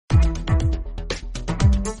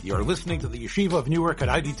You're listening to the Yeshiva of Newark at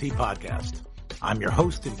IDT podcast. I'm your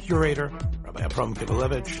host and curator, Rabbi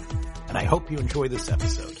Equivalency, and I hope you enjoy this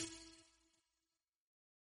episode.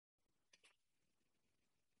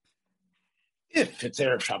 If it's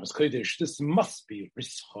Erev Shabbos Kodesh, this must be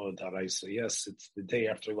Rischa D'Oraisa. Yes, it's the day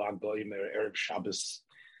after Lag BaOmer, Erev Shabbos,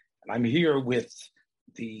 and I'm here with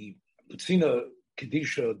the Putzina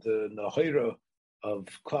Kedisha, the Nahoira of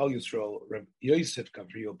Klal Yisrael, Reb Yosef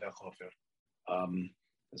Gabriel Bechhofer.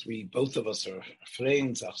 As we, both of us are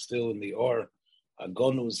friends, are still in the Or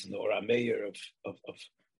Gonus, in the Or Ameir of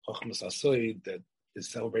Chochmas Asoid that is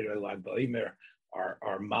celebrated by Lag BaOmer.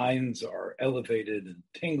 Our minds are elevated and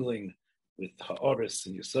tingling with Ha'oris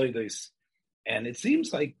and Yesoides, and it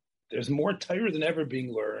seems like there's more Torah than ever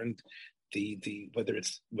being learned. Whether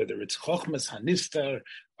it's Chochmas Hanistar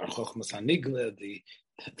or Chochmas Hanigla, the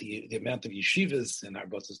amount of yeshivas and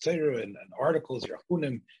Arbosas Torah and articles,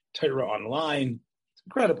 Yachunim, Torah online, it's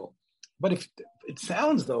incredible. But if it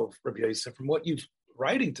sounds though, Rabbi Yosef, from what you're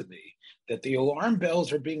writing to me, that the alarm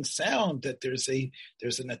bells are being sound, that there's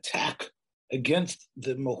an attack against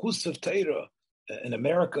the Mohus of Torah in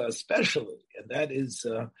America especially, and that is,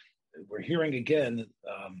 we're hearing again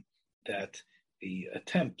that the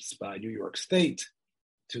attempts by New York State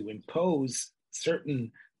to impose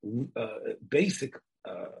certain basic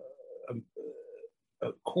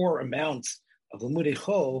core amounts of Limudei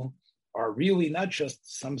Chol are really not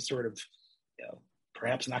just some sort of,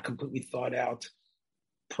 perhaps not completely thought out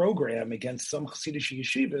program against some Chassidish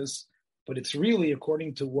yeshivas, but it's really,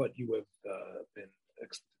 according to what you have been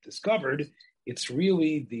discovered, it's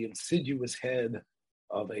really the insidious head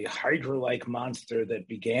of a Hydra-like monster that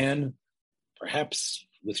began perhaps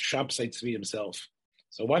with Shabsai Tzvi himself.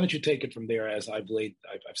 So why don't you take it from there as I've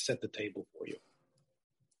set the table for you.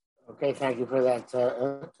 Okay, thank you for that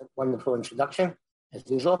wonderful introduction, as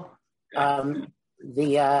usual. I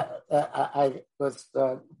was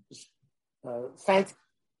sent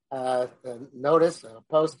a notice, a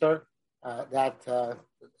poster that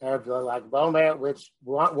Erev Lag BaOmer, which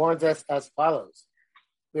warns us as follows: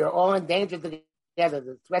 we are all endangered together.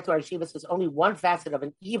 The threat to our yeshivas is only one facet of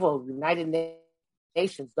an evil United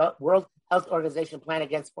Nations, the World Health Organization plan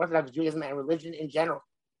against Orthodox Judaism and religion in general.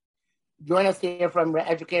 Join us here from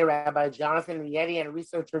educator Rabbi Jonathan Rietti and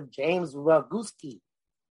researcher James Roguski.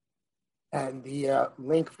 And the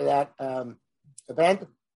link for that event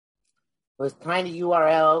was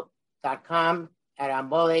tinyurl.com at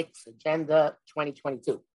Amalek's Agenda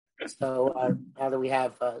 2022. So now that we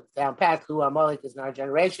have down pat who Amalek is in our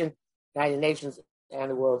generation, United Nations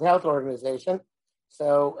and the World Health Organization,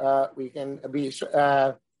 so we can be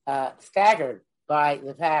staggered by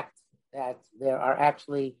the fact that there are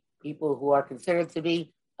actually people who are considered to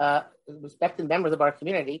be respected members of our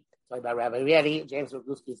community. Talking about Rabbi Rietti, James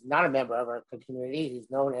Roguski is not a member of our community. He's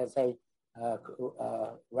known as a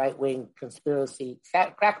right-wing conspiracy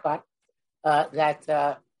crackpot. That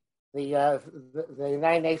the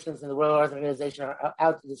United Nations and the World Organization are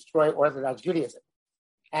out to destroy Orthodox Judaism.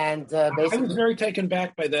 And basically, I was very taken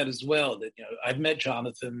back by that as well. That I've met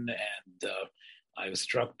Jonathan, and I was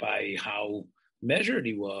struck by how measured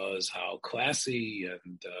he was, how classy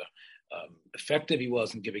and effective he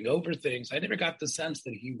was in giving over things. I never got the sense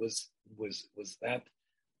that he was that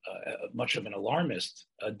much of an alarmist.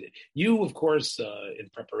 You, of course, in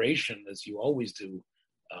preparation, as you always do,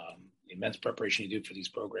 the immense preparation you do for these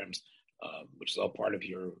programs, which is all part of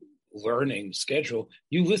your learning schedule.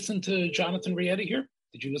 You listened to Jonathan Rietti here?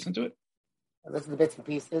 Did you listen to it? I listened to bits and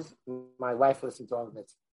pieces. My wife listened to all of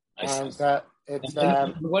it.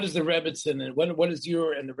 What is the Rebbitzin and what is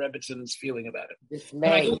your and the Rebbitzins feeling about it? Dismay.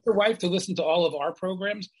 Can I get your wife to listen to all of our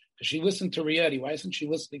programs? Because she listened to Rietti. Why isn't she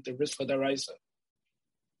listening to Rischa D'Oraisa?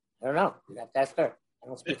 I don't know. You have to ask her. I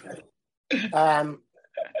don't speak for her.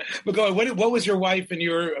 But go on. What was your wife and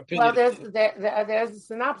your opinion? Well, there's a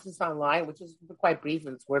synopsis online, which is quite brief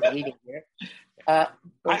and it's worth reading here. I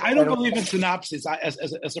don't believe in synopsis.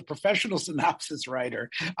 As a professional synopsis writer,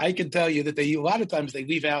 I can tell you that a lot of times they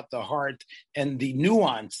leave out the heart and the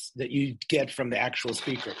nuance that you get from the actual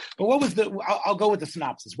speaker. But what was I'll go with the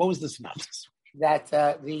synopsis. What was the synopsis? That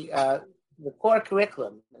the core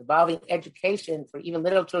curriculum involving education for even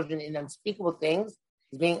little children in unspeakable things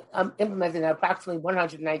is being implemented in approximately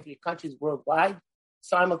 193 countries worldwide,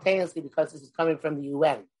 simultaneously, because this is coming from the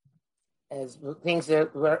UN. As things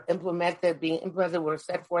that were being implemented were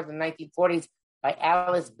set forth in the 1940s by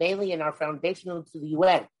Alice Bailey and are foundational to the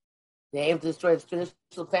UN. They aim to destroy the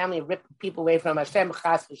traditional family and rip people away from Hashem,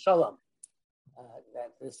 Chas v'Sholom.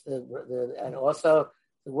 And also,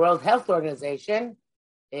 the World Health Organization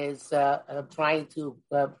is trying to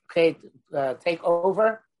take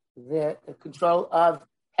over the control of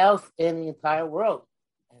health in the entire world.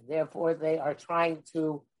 And therefore, they are trying to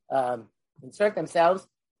insert themselves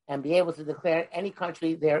and be able to declare in any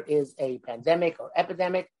country there is a pandemic or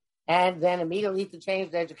epidemic, and then immediately to change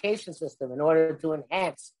the education system in order to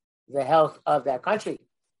enhance the health of that country.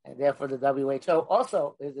 And therefore, the WHO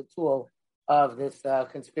also is a tool of this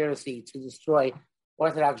conspiracy to destroy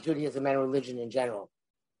Orthodox Judaism and religion in general.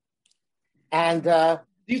 And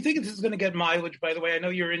do you think this is going to get mileage? By the way, I know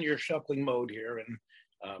you're in your shuffling mode here, and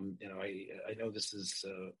I know this is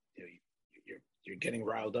you're getting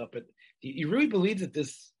riled up. But do you really believe that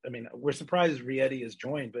this? I mean, we're surprised Rieti has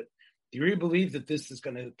joined, but do you really believe that this is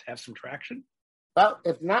going to have some traction? Well,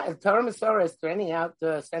 if not, if Torah Umesorah is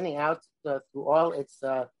sending out through all its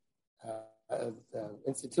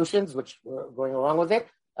institutions, which were going along with it,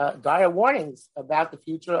 dire warnings about the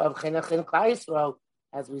future of Chinuch in Klal Yisrael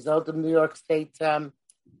as a result of New York State's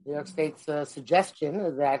suggestion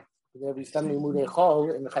that there be some limudei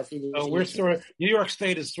chol in the Hasidic. New York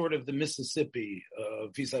State is sort of the Mississippi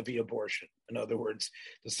vis-a-vis abortion. In other words,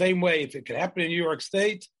 the same way if it could happen in New York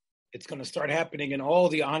State, it's going to start happening in all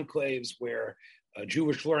the enclaves where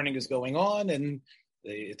Jewish learning is going on, and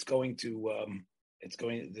the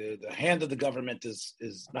hand of the government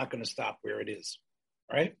is not going to stop where it is,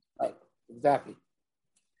 right? Right, exactly.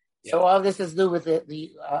 Yeah. So all this has to do with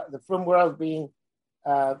the frum world being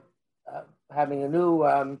having a new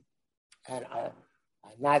and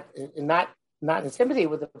not in sympathy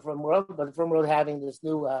with the frum world, but the frum world having this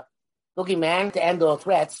new boogeyman to end all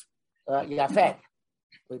threats, Yafet,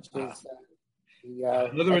 which is.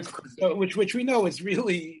 In other words, which we know is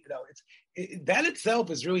really, that itself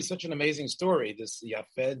is really such an amazing story. This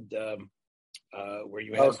Yafed, where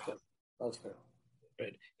you have,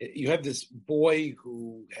 right? You have this boy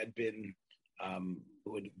who had been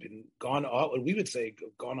gone off, what we would say,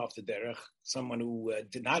 gone off the derech. Someone who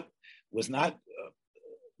was not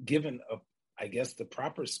given, I guess, the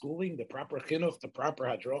proper schooling, the proper chinuch, the proper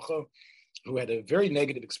hadrocha, who had a very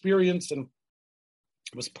negative experience and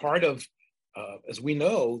was part of. As we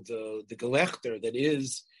know, the gelechter that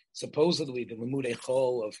is supposedly the limudei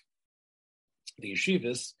chol of the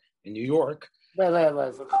yeshivas in New York.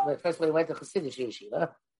 Well, first of all, he went to Hasidic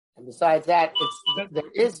yeshiva, and besides that,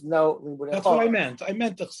 there is no limudei chol. That's what I meant. I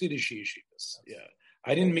meant the Hasidic yeshivas. Yeah,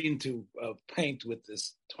 I didn't mean to paint with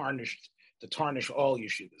this tarnish all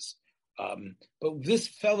yeshivas. But this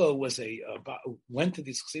fellow went to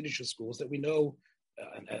these Hasidic schools that we know.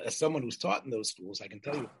 As someone who's taught in those schools, I can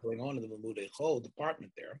tell you what's going on in the limudei chol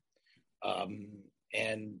department there,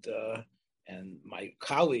 and my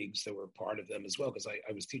colleagues that were part of them as well, because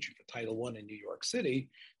I was teaching for Title I in New York City.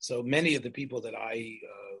 So many of the people that I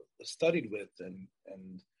studied with and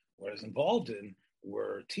was involved in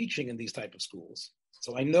were teaching in these type of schools.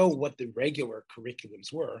 So I know what the regular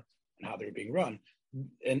curriculums were and how they were being run,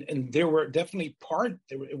 and there were definitely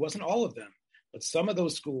it wasn't all of them. But some of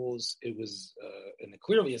those schools, it was, and it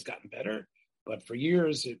clearly has gotten better, but for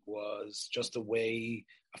years it was just a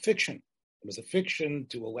fiction. It was a fiction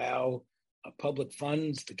to allow public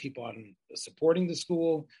funds to keep on supporting the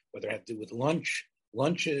school, whether it had to do with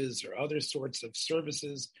lunches or other sorts of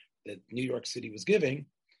services that New York City was giving.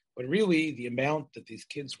 But really the amount that these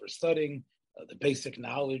kids were studying, the basic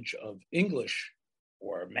knowledge of English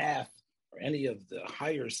or math or any of the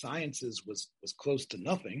higher sciences was close to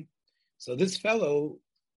nothing. So this fellow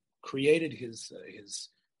created his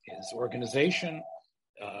organization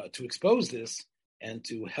to expose this and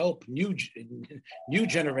to help new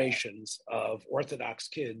generations of Orthodox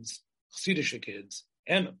kids, Hasidic kids,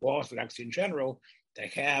 and Orthodoxy in general, to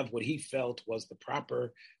have what he felt was the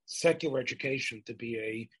proper secular education to be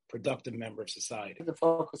a productive member of society. The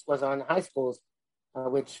focus was on high schools,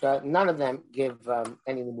 which none of them give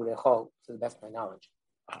any limudei chol, to the best of my knowledge.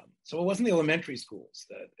 So it wasn't the elementary schools,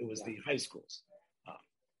 it was the high schools,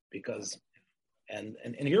 because, and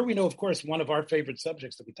here we know, of course, one of our favorite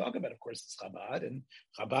subjects that we talk about, of course, is Chabad, and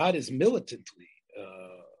Chabad is militantly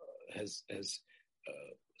has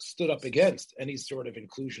stood up against any sort of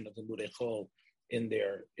inclusion of the limudei chol in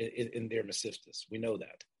their mesiftas. We know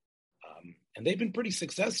that, and they've been pretty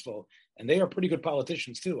successful, and they are pretty good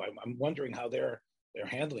politicians too. I'm wondering how they're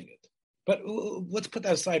handling it. But let's put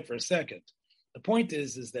that aside for a second. The point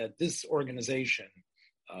is that this organization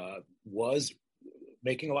was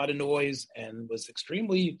making a lot of noise and was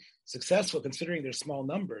extremely successful considering their small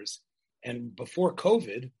numbers. And before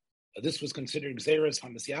COVID, this was considered Gzeras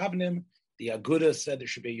Hamas Yavnim. The Aguda said there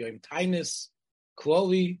should be Yom Tainis,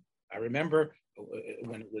 Kloli. I remember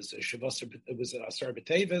when it was Asar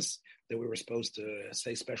B'Tevis that we were supposed to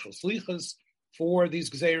say special slichas for these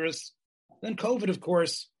Gzeras. Then COVID, of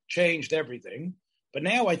course, changed everything. But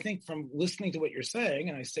now I think from listening to what you're saying,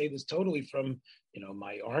 and I say this totally from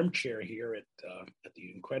my armchair here at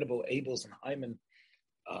the incredible Abels and Hyman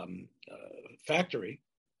factory,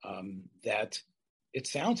 that it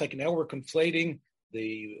sounds like now we're conflating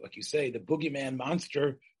like you say, the boogeyman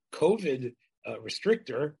monster COVID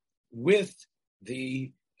restrictor with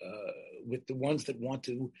the ones that want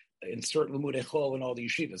to insert limudei chol in all the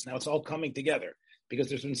yeshivas. Now it's all coming together because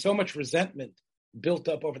there's been so much resentment built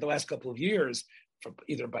up over the last couple of years,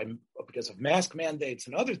 because of mask mandates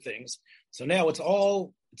and other things. So now it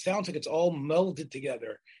sounds like it's all melded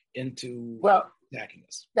together into attacking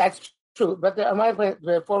us. That's true. But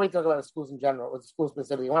before we talk about the schools in general, or the schools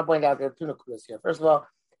specifically, I want to point out there are two nucleus here. First of all,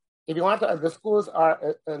 if you want to, the schools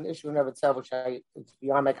are an issue in of itself, which it's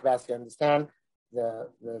beyond my capacity to understand. The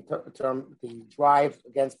drive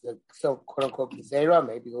against the quote unquote Zera,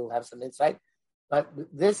 maybe we'll have some insight. But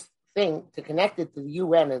this thing to connect it to the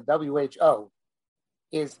UN and WHO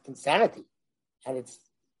is insanity, and it's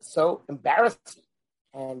so embarrassing,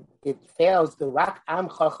 and it fails the Rak Am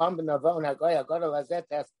Chacham B'Navon Hagoy Agoda Lazet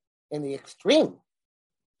test in the extreme.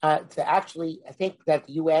 To actually, I think that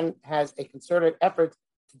the UN has a concerted effort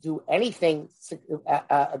to do anything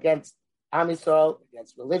against Umesorah,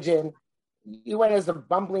 against religion. UN is a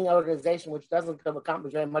bumbling organization which doesn't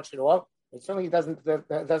accomplish very much at all. It certainly doesn't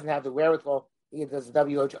have the wherewithal, either does the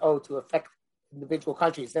WHO, to affect individual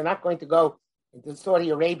countries. They're not going to go into Saudi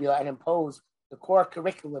Arabia and impose the core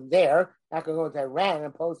curriculum there. Not going to go into Iran and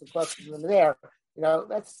impose the core curriculum there.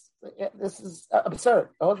 This is absurd.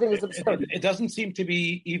 The whole thing is absurd. It doesn't seem to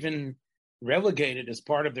be even relegated as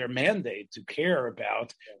part of their mandate to care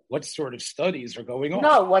about what sort of studies are going on.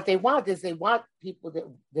 No, what they want is people that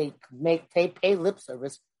they pay lip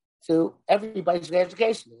service to everybody's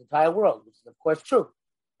education in the entire world, which is of course true.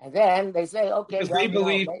 And then they say, okay, because they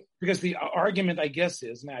believe, because the argument, I guess,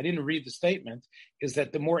 is, now I didn't read the statement, is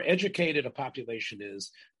that the more educated a population is,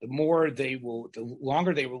 the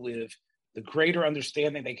longer they will live, the greater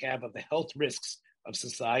understanding they have of the health risks of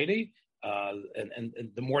society,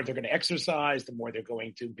 and the more they're going to exercise, the more they're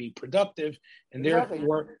going to be productive, and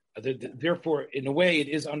therefore, in a way, it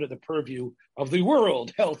is under the purview of the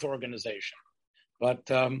World Health Organization. But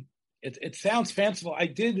it sounds fanciful. I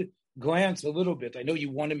did glance a little bit. I know you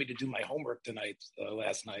wanted me to do my homework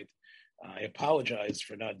last night. I apologize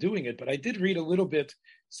for not doing it, but I did read a little bit,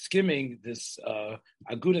 skimming this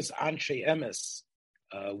Agudas Anshe Emes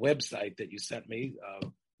website that you sent me.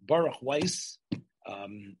 Baruch Weiss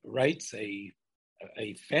writes a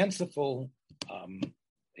fanciful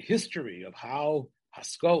history of how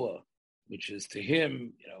Haskalah, which is to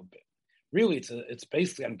him, really it's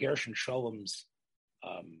basically on Gershon Sholom's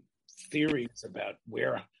theories about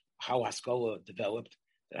how Haskalah developed.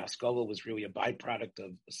 That Haskalah was really a byproduct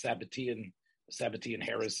of Sabbatean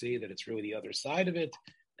heresy, that it's really the other side of it.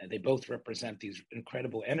 And they both represent these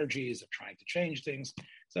incredible energies of trying to change things.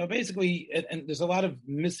 So basically, and there's a lot of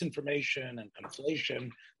misinformation and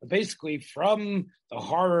conflation, but basically from the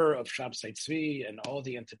horror of Shabtai Tzvi and all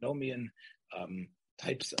the antinomian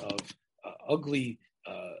types of ugly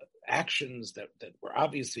actions that were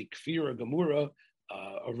obviously Kfira Gemura,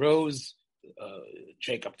 arose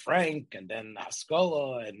Jacob Frank and then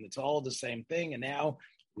Haskalah, and it's all the same thing. And now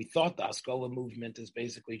we thought the Haskalah movement is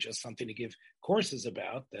basically just something to give courses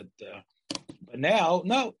about that. But now,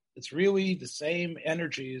 no, it's really the same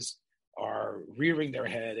energies are rearing their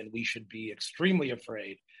head, and we should be extremely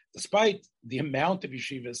afraid, despite the amount of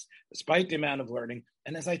yeshivas, despite the amount of learning.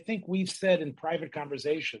 And as I think we've said in private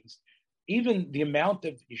conversations, even the amount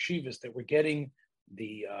of yeshivas that were getting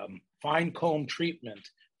the fine comb treatment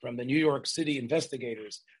from the New York City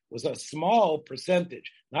investigators was a small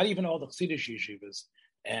percentage, not even all the Chassidish yeshivas.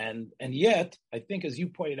 And yet, I think, as you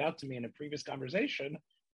pointed out to me in a previous conversation,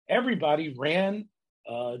 everybody ran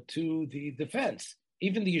to the defense.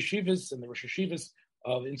 Even the yeshivas and the Rosh Yeshivas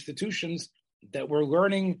of institutions that were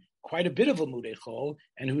learning quite a bit of Limudei Chol,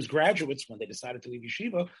 and whose graduates, when they decided to leave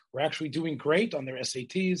yeshiva, were actually doing great on their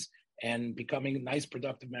SATs and becoming nice,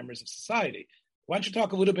 productive members of society. Why don't you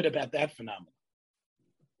talk a little bit about that phenomenon?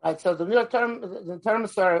 Right. So the New York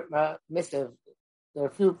terms are missive. There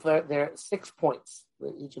are 6 points,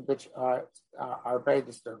 each of which are very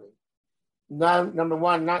disturbing. Number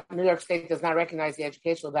one, New York State does not recognize the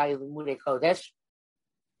educational value of the Limudei Kodesh.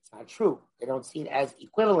 It's not true. They don't see it as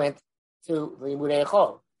equivalent to the Limudei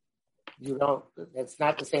Chol. It's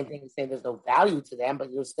not the same thing as saying there's no value to them, but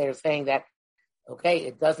they're saying that, okay,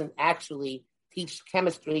 it doesn't actually teach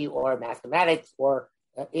chemistry or mathematics or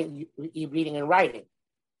reading and writing.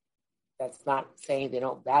 That's not saying they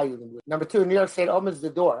don't value them. Number two, New York State opens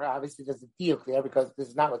the door. Obviously, there's a deal there because this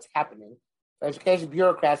is not what's happening Education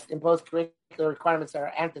bureaucrats impose curricular requirements that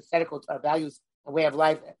are antithetical to our values and way of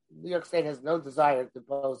life. New York State has no desire to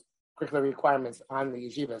impose curricular requirements on the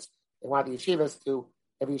yeshivas. They want the yeshivas to,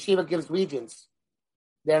 if the yeshiva gives regents,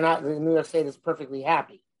 the New York State is perfectly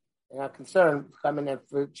happy. They're not concerned to come in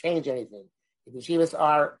and change anything. If yeshivas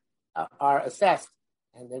are assessed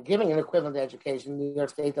and they're giving an equivalent education, New York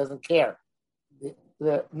State doesn't care.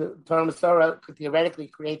 The Torah Umesorah could theoretically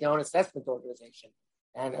create their own assessment organization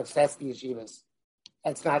and assess the yeshivas.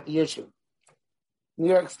 That's not the issue. New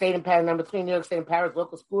York State empowers, number 3, New York State empowers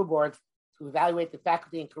local school boards to evaluate the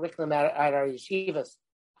faculty and curriculum at our yeshivas.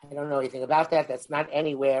 I don't know anything about that. That's not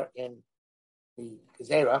anywhere in the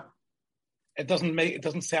Gezerah. It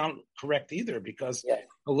doesn't sound correct either, because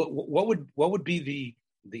what would be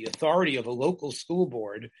the authority of a local school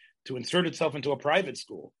board to insert itself into a private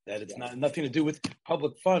school? That it's nothing to do with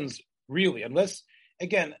public funds, really, unless,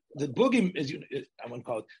 again, the boogie is, I wouldn't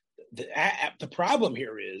call it, the problem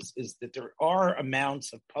here is that there are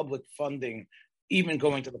amounts of public funding even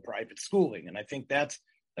going to the private schooling. And I think that's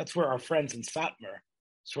where our friends in Satmar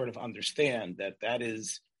sort of understand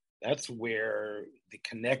that's where the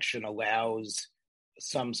connection allows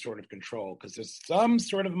some sort of control, because there's some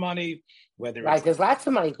sort of money, whether there's lots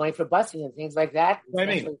of money going for busing and things like that. I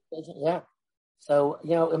mean, yeah. So,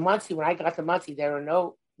 in Muncie, when I got to Muncie, there were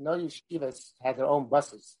no yeshivas had their own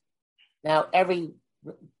buses. Now, every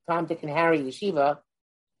Tom, Dick, and Harry yeshiva,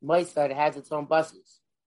 Vaysa, has its own buses.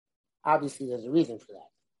 Obviously, there's a reason for that.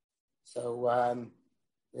 So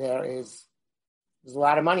there's a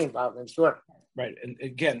lot of money involved, I'm sure. Right, and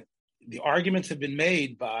again, the arguments have been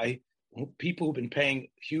made by people who've been paying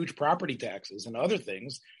huge property taxes and other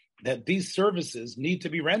things that these services need to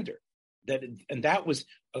be rendered. And that was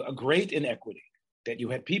a great inequity, that you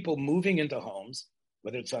had people moving into homes,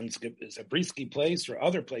 whether it's on Zabriskie Place or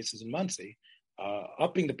other places in Muncie,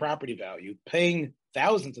 upping the property value, paying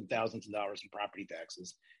thousands and thousands of dollars in property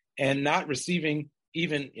taxes, and not receiving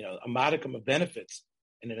even a modicum of benefits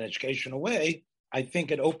in an educational way. I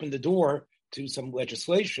think it opened the door to some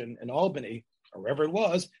legislation in Albany, or wherever it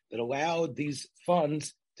was, that allowed these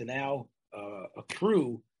funds to now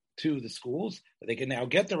accrue to the schools, that they can now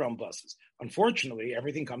get their own buses. Unfortunately,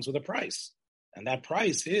 everything comes with a price. And that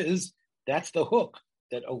price that's the hook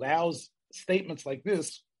that allows statements like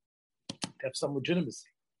this to have some legitimacy.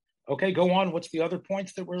 Okay, go on. What's the other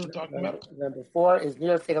points that we're talking about? Number 4 is New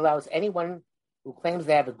York State allows anyone who claims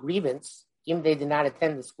they have a grievance, even if they did not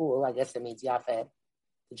attend the school, I guess that means Yafed,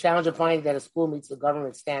 to challenge a finding that a school meets the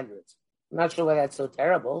government standards. I'm not sure why that's so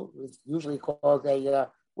terrible. It's usually called a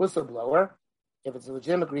whistleblower. If it's a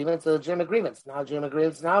legitimate grievance, it's a legitimate grievance. Not a legitimate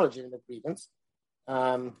grievance, not a legitimate grievance.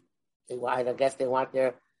 I guess they want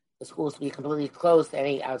the schools to be completely closed to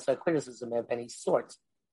any outside criticism of any sort.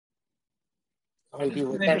 Only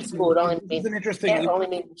people attend school. It only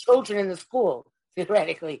means children in the school,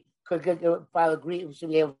 theoretically, could file a grievance, should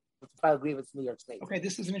be able to file a grievance in New York State. Okay,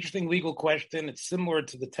 this is an interesting legal question. It's similar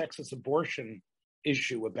to the Texas abortion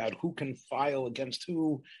issue about who can file against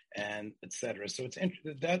who and et cetera. So it's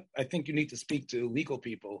that I think you need to speak to legal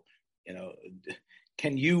people.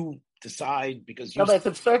 Can you decide, because but it's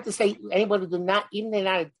absurd to say anybody who did not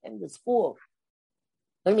attend the school.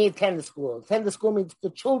 Let me attend the school. Attend the school means the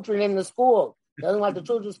children in the school. They don't want the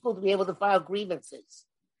children in the school to be able to file grievances.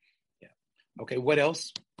 Yeah. Okay, what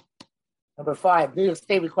else? Number 5, New York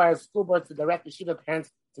State requires school boards to direct yeshiva parents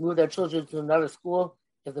to move their children to another school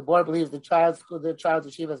if the board believes the child's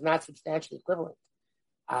yeshiva is not substantially equivalent.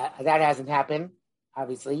 That hasn't happened,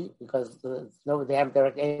 obviously, because they haven't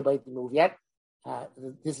directed anybody to move yet.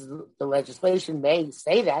 The legislation may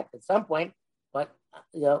say that at some point, but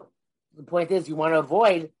the point is you want to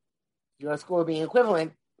avoid your school being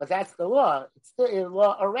equivalent, but that's the law. It's still in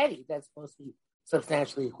law already. That's supposed to be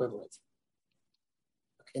substantially equivalent.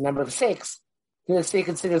 Okay, number 6, New York State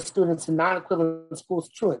considers students in non-equivalent schools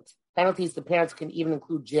truant. Penalties to parents can even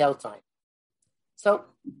include jail time. So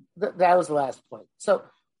that was the last point. So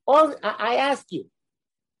I ask you,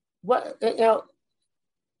 what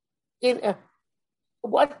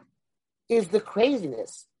is the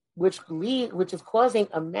craziness which is causing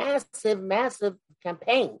a massive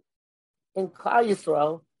campaign in Klal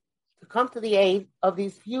Yisrael to come to the aid of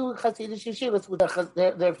these few Hasidic yeshivas?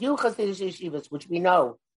 There are few Hasidic yeshivas which we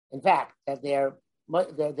know, in fact, that they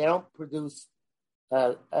don't produce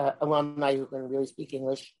alumni who can really speak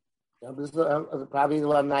English. Probably the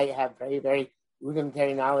alumni have very, very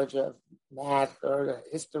rudimentary knowledge of math or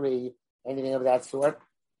history, anything of that sort.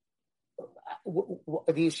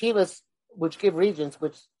 The yeshivas which give regents,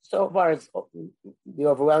 which so far is the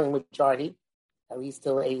overwhelming majority, at least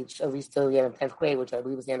till the end of 10th grade, which I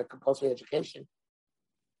believe is the end of compulsory education.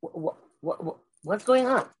 What's going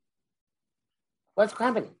on? What's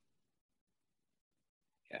happening?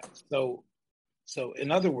 Yeah. So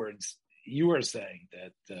in other words, you are saying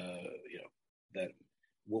that that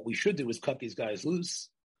what we should do is cut these guys loose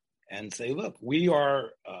and say, look, we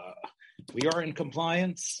are in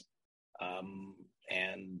compliance,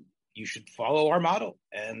 and you should follow our model.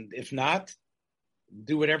 And if not,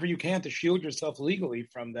 do whatever you can to shield yourself legally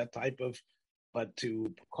from that type of. But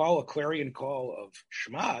to call a clarion call of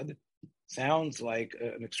shmad sounds like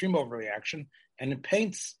an extreme overreaction, and it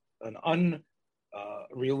paints an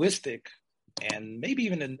unrealistic and maybe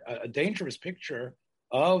even a dangerous picture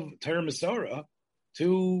of Torah Umesorah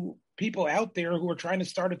to people out there who are trying to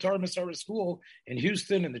start a Torah Umesorah school in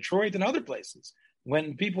Houston and Detroit and other places.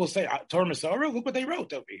 When people say Torah Umesorah, look what they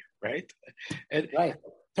wrote over here, right? And right.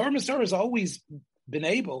 Torah Umesorah has always been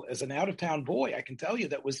able, as an out-of-town boy, I can tell you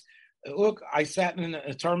that was. Look, I sat in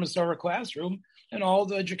a Torah Umesorah classroom, and all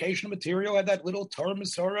the educational material had that little Torah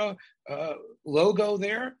Umesorah logo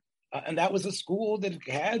there, and that was a school that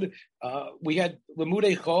had we had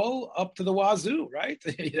Limudei Chol up to the wazoo, right?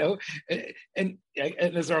 And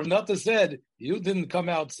as Rav Nata said, you didn't come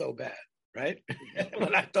out so bad, right?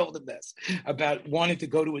 When I told him this about wanting to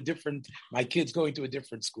go to my kids going to a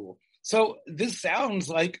different school. So this sounds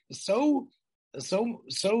like so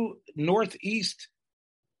northeast.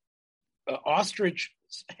 Ostrich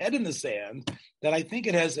head in the sand that I think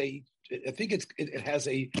it's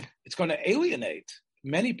going to alienate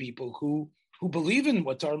many people who believe in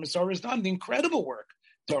what Torah Umesorah has done, the incredible work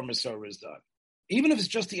Torah Umesorah has done, even if it's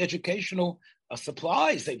just the educational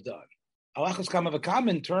supplies they've done. Halachos kama v'kama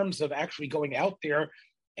in terms of actually going out there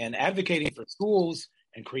and advocating for schools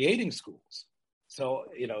and creating schools. So,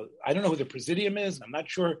 I don't know who the presidium is. I'm not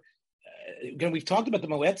sure. Again, we've talked about the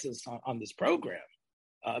moetzes on this program.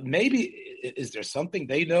 Maybe is there something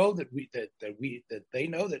they know that they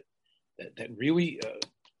know that really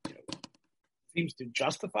seems to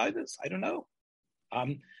justify this? I don't know.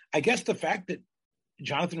 I guess the fact that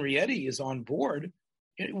Jonathan Rietti is on board,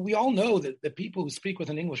 we all know that the people who speak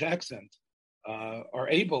with an English accent are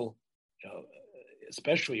able,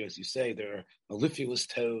 especially as you say, their mellifluous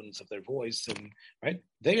tones of their voice, and right,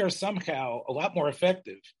 they are somehow a lot more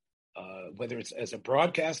effective, whether it's as a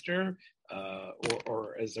broadcaster.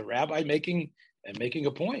 Or as a rabbi making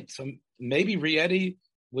a point. So maybe Rietti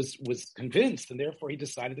was convinced, and therefore he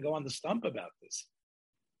decided to go on the stump about this.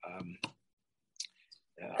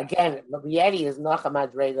 Again, Rietti is not a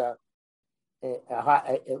madrega,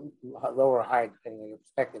 lower high, depending on your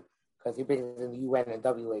perspective, because he brings in the UN and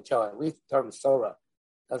WHO. At least Torah Umesorah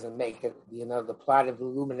doesn't make it, the plot of the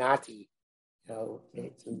Illuminati.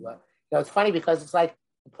 It's funny because it's like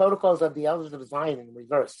the protocols of the elders of Zion in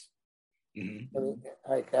reverse. Mm-hmm. I mean,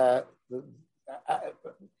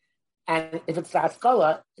 and if it's the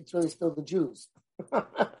Haskalah, it's really still the Jews. Right.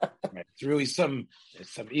 It's really some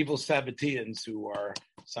evil Sabbateans who are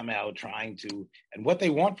somehow trying to, and what they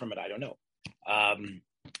want from it, I don't know.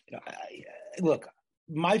 Look,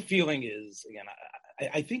 my feeling is, again,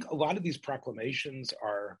 I think a lot of these proclamations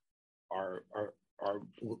are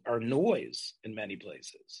noise in many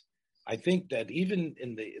places. I think that even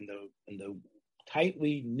in the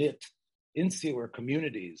tightly knit insular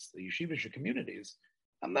communities, the yeshivish communities,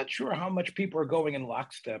 I'm not sure how much people are going in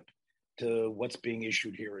lockstep to what's being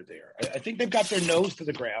issued here or there. I think they've got their nose to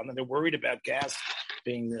the ground and they're worried about gas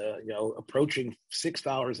being, approaching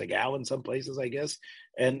 $6 a gallon some places, I guess,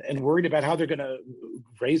 and worried about how they're going to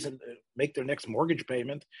raise and make their next mortgage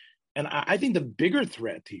payment. And I think the bigger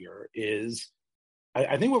threat here is,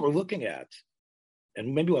 I think what we're looking at,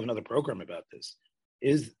 and maybe we'll have another program about this,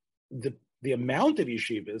 is the amount of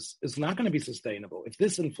yeshivas is not going to be sustainable. If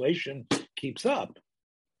this inflation keeps up,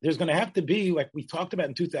 there's going to have to be, like we talked about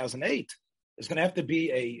in 2008, there's going to have to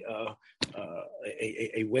be a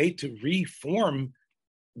way to reform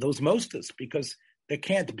those mostas, because there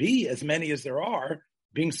can't be as many as there are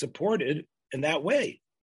being supported in that way.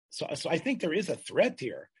 So I think there is a threat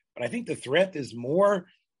here, but I think the threat is more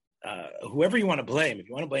whoever you want to blame. If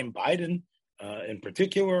you want to blame Biden in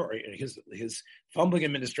particular, or his fumbling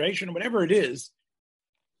administration, or whatever it is,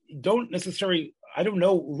 don't necessarily, I don't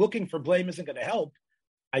know, looking for blame isn't going to help.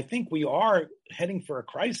 I think we are heading for a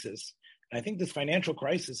crisis. And I think this financial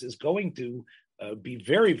crisis is going to be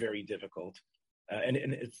very, very difficult. And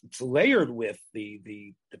it's layered with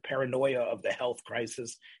the paranoia of the health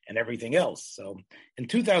crisis and everything else. So in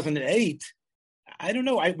 2008, I don't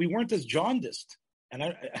know, we weren't as jaundiced.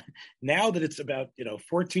 And now that it's about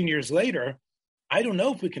 14 years later, I don't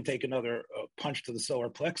know if we can take another punch to the solar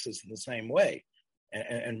plexus in the same way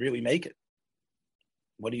and really make it.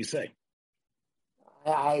 What do you say?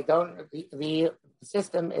 I don't. The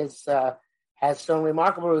system has shown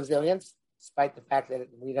remarkable resilience, despite the fact that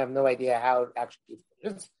we have no idea how it actually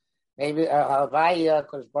is. Maybe Halavai,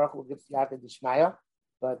 because Baruch will give Siyata Dishmaya,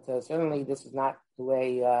 but certainly this is not the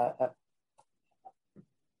way.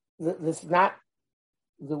 This is not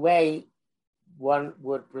the way one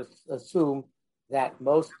would assume that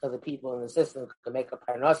most of the people in the system can make a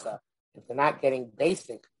parnasa if they're not getting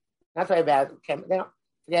basic. Not talking about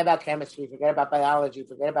forget about chemistry, forget about biology,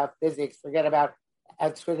 forget about physics, forget about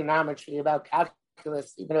trigonometry, about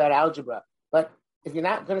calculus, even about algebra. But if you're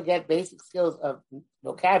not going to get basic skills of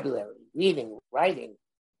vocabulary, reading, writing,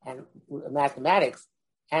 and mathematics,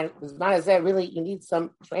 and as Zman said, really you need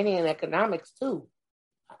some training in economics too.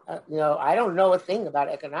 I don't know a thing about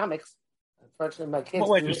economics. Unfortunately, my kids.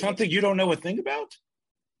 Wait, there's something you don't know a thing about?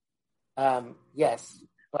 Yes.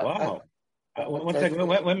 But, wow. One second.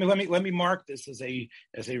 Let me mark this as a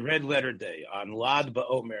red letter day on Lad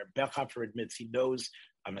Ba'omer. Bechhofer admits he knows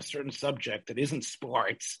on a certain subject that isn't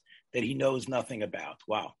sports that he knows nothing about.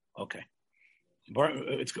 Wow. Okay.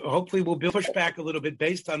 Hopefully we'll push back a little bit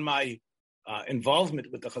based on my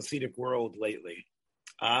involvement with the Hasidic world lately.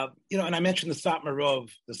 And I mentioned the Satmar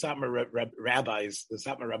rabbis, the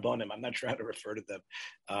Satmar Rabbonim. I'm not sure how to refer to them.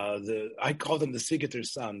 I call them the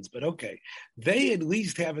Siggeter's sons, but okay. They at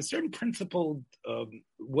least have a certain principled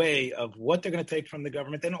way of what they're going to take from the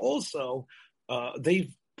government. And also,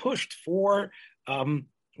 they've pushed for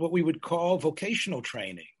what we would call vocational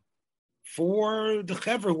training for the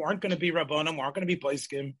Chevra who aren't going to be Rabbonim, who aren't going to be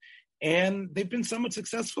Poskim, and they've been somewhat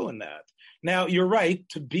successful in that. Now, you're right,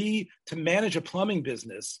 to manage a plumbing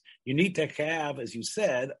business, you need to have, as you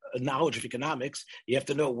said, a knowledge of economics. You have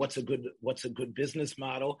to know what's a good business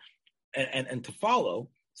model and to follow.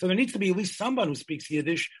 So there needs to be at least someone who speaks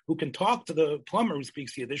Yiddish, who can talk to the plumber who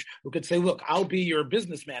speaks Yiddish, who could say, look, I'll be your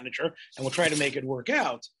business manager and we'll try to make it work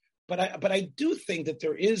out. But I do think that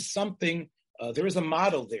there is something, there is a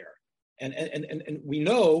model there. And we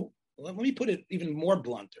know, let me put it even more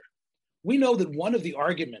blunter. We know that one of the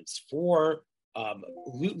arguments for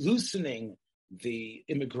loosening the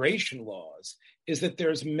immigration laws is that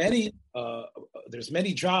there's many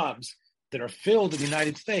jobs that are filled in the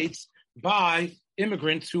United States by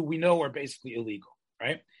immigrants who we know are basically illegal,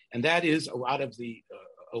 right? And that is a lot of the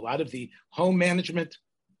home management,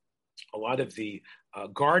 a lot of the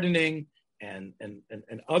gardening, and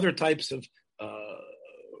other types of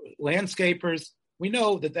landscapers. We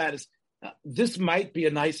know that is. This might be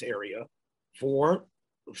a nice area for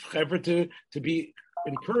Chevra to be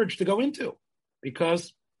encouraged to go into,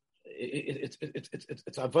 because it's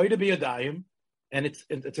avodah b'yadayim, and it's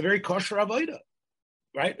a very kosher avodah,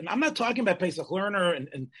 right? And I'm not talking about Pesach learner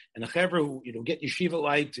and a Chevra who get yeshiva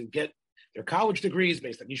light to get their college degrees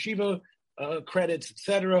based on yeshiva credits,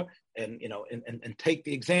 etc., and take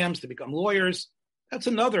the exams to become lawyers. That's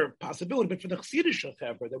another possibility. But for the Chassidish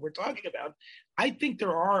Chevra that we're talking about, I think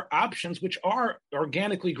there are options which are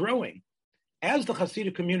organically growing as the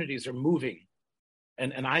Hasidic communities are moving.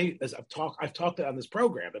 And I've talked on this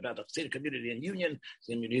program about the Hasidic community in Union,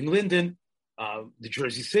 the community in Linden, the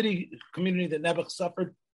Jersey City community that Nebuch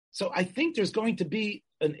suffered. So I think there's going to be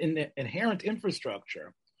an inherent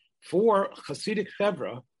infrastructure for Hasidic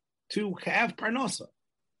Chevra to have parnasa.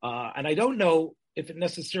 And I don't know if it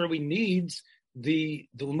necessarily needs the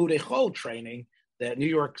Limudei Chol training that New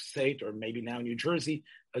York State, or maybe now New Jersey,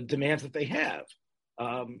 demands that they have.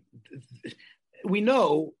 We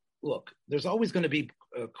know, look, there's always going to be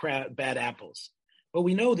bad apples, but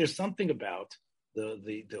we know there's something about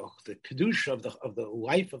the kedusha of the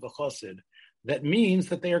life of a chassid that means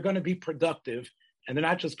that they are going to be productive, and they're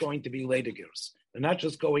not just going to be ladigers. They're not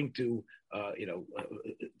just going to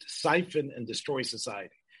siphon and destroy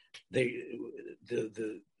society.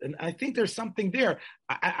 And I think there's something there.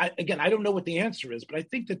 I don't know what the answer is, but I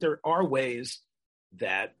think that there are ways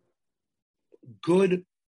that good,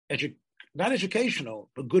 not educational,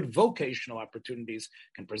 but good vocational opportunities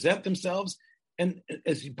can present themselves. And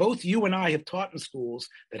as both you and I have taught in schools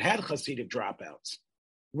that had Hasidic dropouts,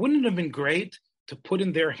 wouldn't it have been great to put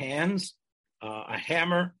in their hands a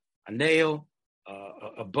hammer, a nail,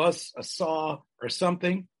 a bus, a saw, or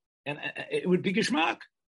something, and it would be geschmack.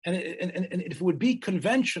 And if it would be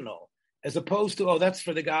conventional, as opposed to, that's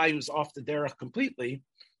for the guy who's off the derech completely,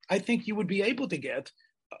 I think you would be able to get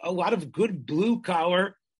a lot of good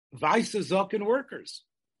blue-collar Vaysa Zoken workers.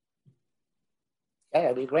 Yeah,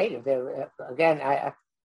 it'd be great if there. Again,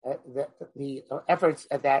 the efforts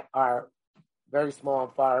at that are very small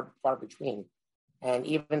and far between, and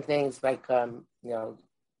even things like Torah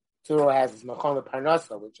has this Makom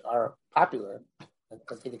Parnasa, which are popular in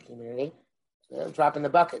the Hasidic community. Drop in the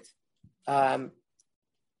bucket.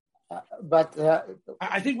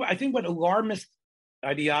 I think what alarmist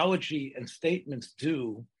ideology and statements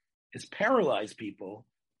do is paralyze people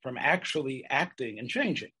from actually acting and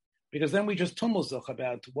changing. Because then we just tumulzuch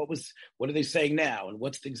about what are they saying now, and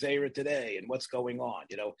what's the Gzeira today, and what's going on,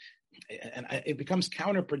 and it becomes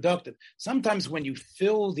counterproductive. Sometimes when you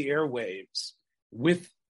fill the airwaves with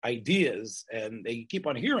ideas and they keep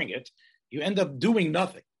on hearing it, you end up doing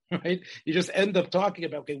nothing, right? You just end up talking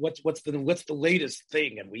about, okay, what's the latest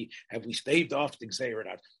thing, and have we staved off the Gzeira or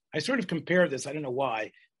not? I sort of compare this, I don't know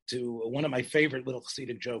why, to one of my favorite little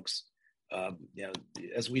Hasidic jokes.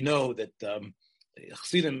 As we know that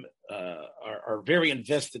Chassidim are very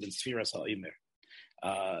invested in Sfiras HaImer.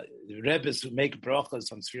 The Rebbes who make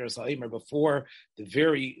brachas on Sfiras HaImer before the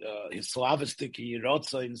very Slavistic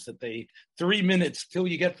Yerotzins that 3 minutes till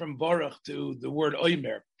you get from Baruch to the word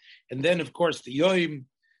Oimer. And then, of course, the Yoim.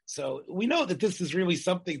 So we know that this is really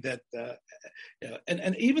something that,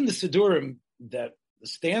 and even the Sidurim, that the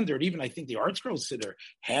standard, even I think the Art Scroll Siddur,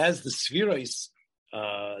 has the Sfiros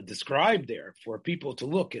described there for people to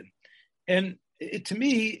look in. And to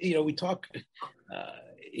me, we talk,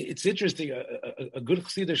 it's interesting, a good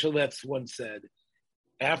Chassidic Shaletz once said,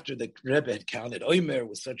 after the Rebbe had counted Oimer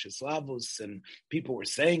was such a Slavus, and people were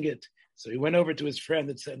saying it, so he went over to his friend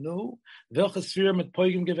and said, no, welche Sfira mit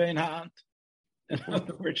Poigim gewein hat? In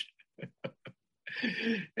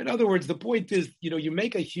other words, the point is, you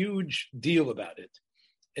make a huge deal about it.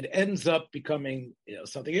 It ends up becoming,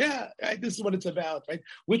 something. Yeah, right, this is what it's about, right?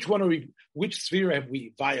 Which sphere have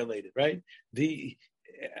we violated, right?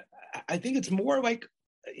 I think it's more like,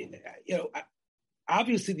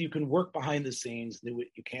 obviously you can work behind the scenes, do what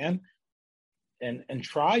you can, and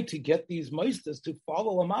try to get these meisters to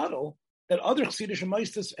follow a model that other Chassidish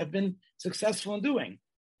meisters have been successful in doing.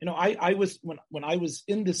 I was when I was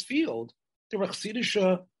in this field, there were Chassidish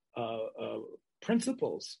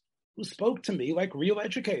principals who spoke to me like real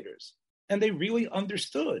educators, and they really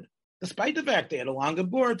understood, despite the fact they had a longer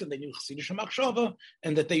board and they knew Chassidish Machshava,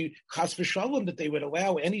 and that they chas v'shalom, that they would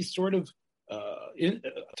allow any sort of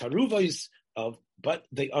taruvos but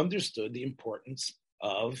they understood the importance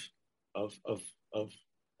of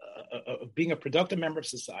being a productive member of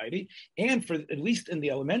society, and for at least in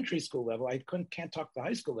the elementary school level, can't talk the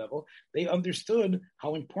high school level. They understood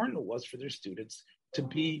how important it was for their students to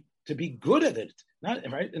be good at it, not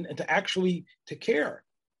right, and to actually to care.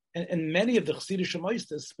 And many of the Chassidish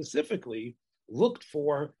Meisters specifically looked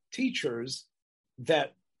for teachers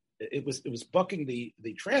that it was bucking the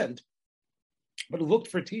trend, but looked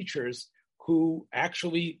for teachers who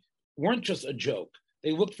actually weren't just a joke.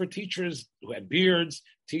 They looked for teachers who had beards,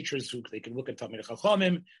 teachers who they could look at Talmidei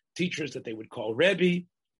Chachamim, teachers that they would call Rebbe.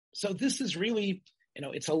 So this is really,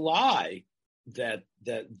 it's a lie that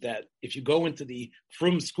if you go into the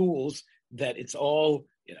frum schools, that it's all,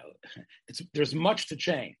 there's much to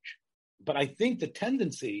change. But I think the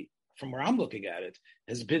tendency, from where I'm looking at it,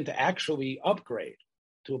 has been to actually upgrade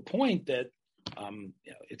to a point that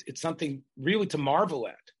it's something really to marvel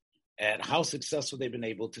at how successful they've been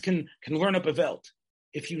able to can learn up a velt.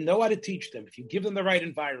 If you know how to teach them, if you give them the right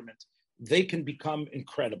environment, they can become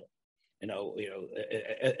incredible. And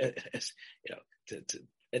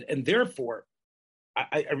therefore,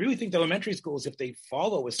 I really think the elementary schools, if they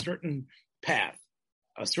follow a certain path,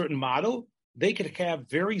 a certain model, they could have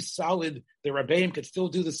very solid. The Rabbeim could still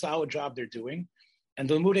do the solid job they're doing, and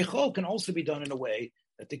the Limudei Chol can also be done in a way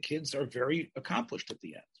that the kids are very accomplished at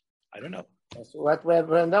the end. I don't know. So what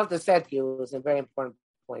Nota said to you was a very important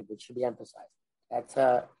point, which should be emphasized. That's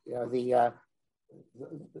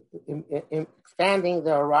expanding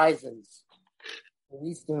the horizons, at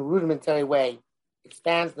least in a rudimentary way,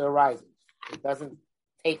 expands the horizons. It doesn't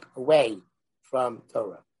take away from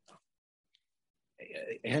Torah.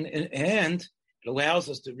 And it allows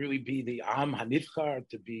us to really be the Am HaNivchar,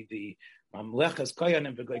 to be the Mamlechas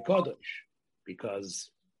Koyanim V'Goy Kodesh,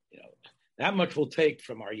 because that much will take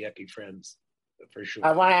from our Yeki friends, for sure.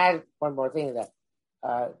 I want to add one more thing to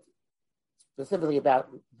that, specifically about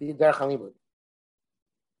the Derech HaLimud.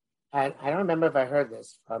 And I don't remember if I heard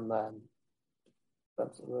this from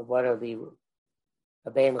one of the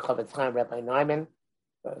Abayim Chavetz Chaim, Rabbi Neumann,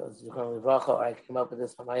 or I came up with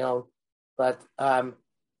this on my own. But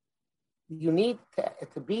you need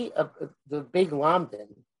to be the big lamdan,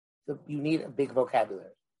 you need a big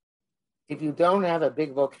vocabulary. If you don't have a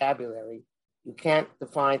big vocabulary, you can't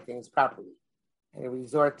define things properly. And you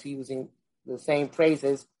resort to using the same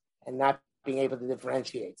phrases and not being able to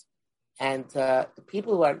differentiate. And the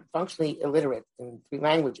people who are functionally illiterate in 3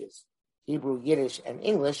 languages, Hebrew, Yiddish, and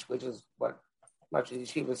English, which is what much of the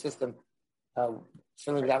yeshiva system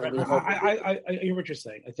certainly got to be. I hear what you're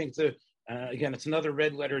saying. I think Again, it's another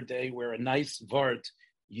red letter day where a nice vart,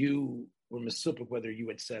 you were misupik whether you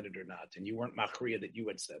had said it or not, and you weren't machriya that you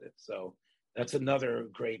had said it. So that's another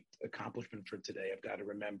great accomplishment for today. I've got to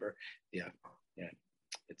remember. Yeah.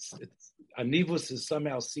 It's anivus is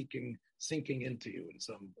somehow sinking into you in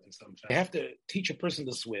some fashion. You have to teach a person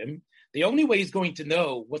to swim. The only way he's going to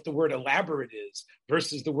know what the word elaborate is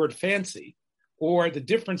versus the word fancy, or the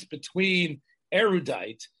difference between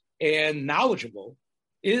erudite and knowledgeable,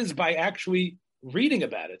 is by actually reading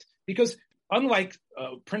about it. Because unlike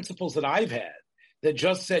principles that I've had that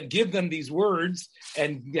just said, give them these words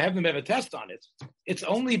and have them have a test on it, it's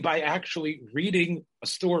only by actually reading a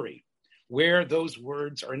story where those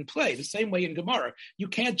words are in play. The same way in Gemara. You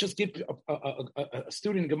can't just give a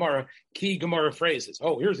student in Gemara key Gemara phrases.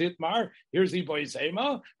 Oh, here's Itmar, here's the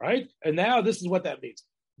Vaysa, right? And now this is what that means.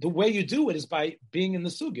 The way you do it is by being in the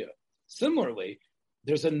sugya. Similarly,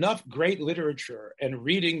 there's enough great literature and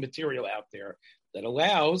reading material out there that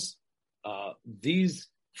allows these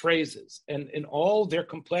phrases and in all their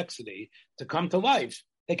complexity to come to life.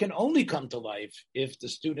 They can only come to life if the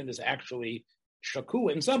student is actually shaku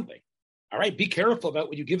in something. All right, be careful about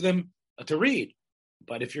what you give them to read.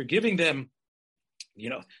 But if you're giving them,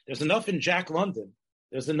 there's enough in Jack London,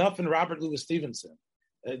 there's enough in Robert Louis Stevenson,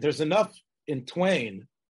 there's enough in Twain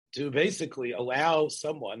to basically allow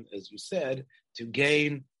someone, as you said, to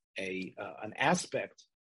gain an aspect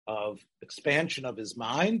of expansion of his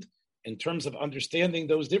mind in terms of understanding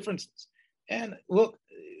those differences. And look,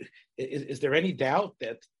 is there any doubt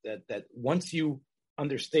that once you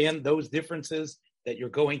understand those differences, that you're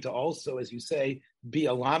going to also, as you say, be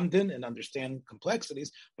a lamdin and understand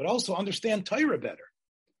complexities, but also understand Torah better,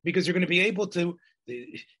 because you're going to be able to.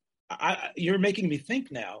 You're making me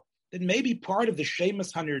think now that maybe part of the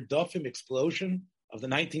Shemus Hanir explosion of the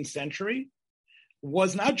 19th century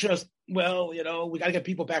was not just, we got to get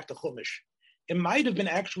people back to Chumash. It might have been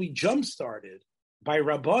actually jump-started by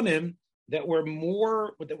Rabbanim that were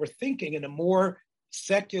thinking in a more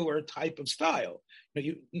secular type of style.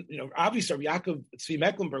 Obviously, Yaakov Tzvi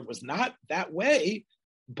Mecklenburg was not that way,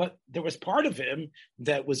 but there was part of him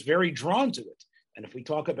that was very drawn to it. And if we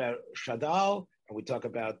talk about Shadal, and we talk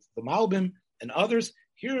about the Malbim and others,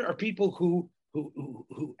 here are people who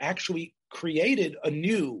actually created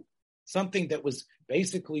anew something that was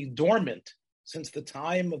basically dormant since the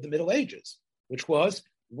time of the Middle Ages, which was,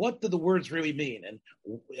 what do the words really mean,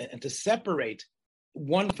 and to separate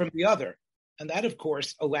one from the other. And that, of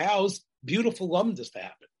course, allows beautiful lumdus to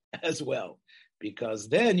happen as well, because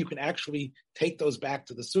then you can actually take those back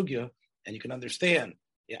to the sugya and you can understand,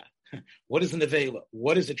 what is an nevela?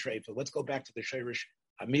 What is a treifa? Let's go back to the shirish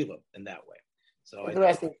hamila in that way. So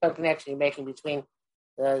interesting connection you're making between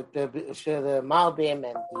the Malbim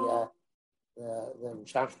and the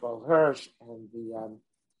Shashbal Hirsch and the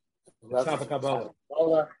Kabbalah.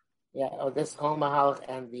 This Homahal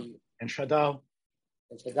and Shadal.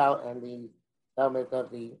 And Shadal and the development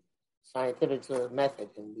of the scientific method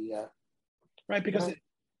in the right, because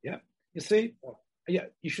you see,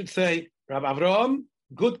 you should say, Rabbi Avram,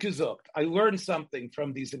 good gezogt. I learned something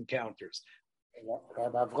from these encounters.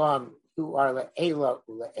 Rabbi Avram, you are le'ela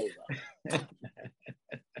u'le'ela.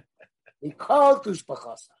 We call to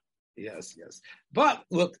shpachasa. Yes. But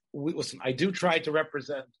look, listen, I do try to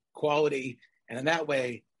represent quality, and in that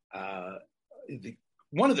way,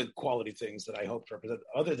 one of the quality things that I hope to represent,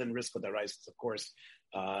 other than Risk of the Rice, is, of course,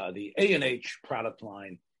 the A&H product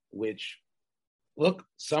line, which, look,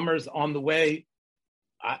 summer's on the way.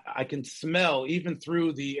 I can smell, even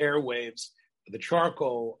through the airwaves, the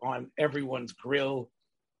charcoal on everyone's grill.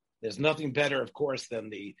 There's nothing better, of course, than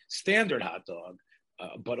the standard hot dog,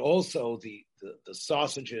 but also the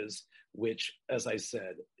sausages, which, as I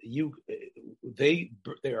said, they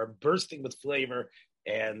are bursting with flavor,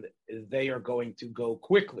 and they are going to go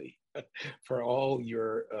quickly for all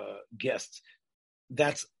your guests.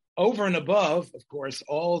 That's over and above, of course,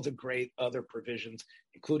 all the great other provisions,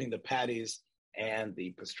 including the patties and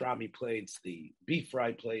the pastrami plates, the beef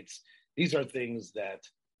fry plates. These are things that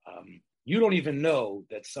you don't even know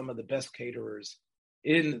that some of the best caterers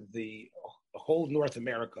in the whole North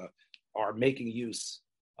America are making use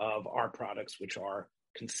of our products, which are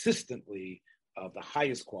consistently of the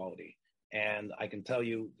highest quality. And I can tell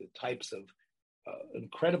you the types of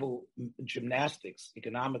incredible gymnastics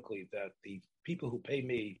economically that the people who pay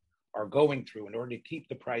me are going through in order to keep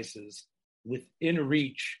the prices within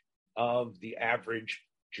reach of the average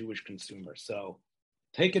Jewish consumer. So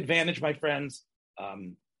take advantage, my friends.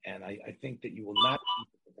 And I think that you will not be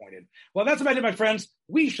disappointed. Well, that's about it, my friends.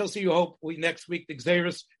 We shall see you hopefully next week. The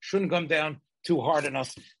Xeris shouldn't come down too hard on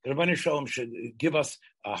us. The Rebbeinu Shalom should give us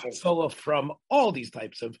a solo from all these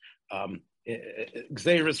types of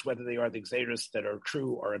Xeris, whether they are the Xeris that are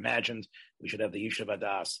true or imagined. We should have the Yishuv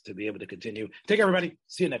Adas to be able to continue. Take care, everybody.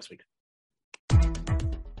 See you next week.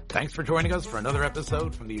 Thanks for joining us for another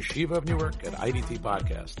episode from the Yeshiva of Newark at IDT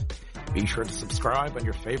Podcast. Be sure to subscribe on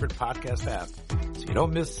your favorite podcast app so you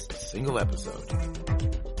don't miss a single episode.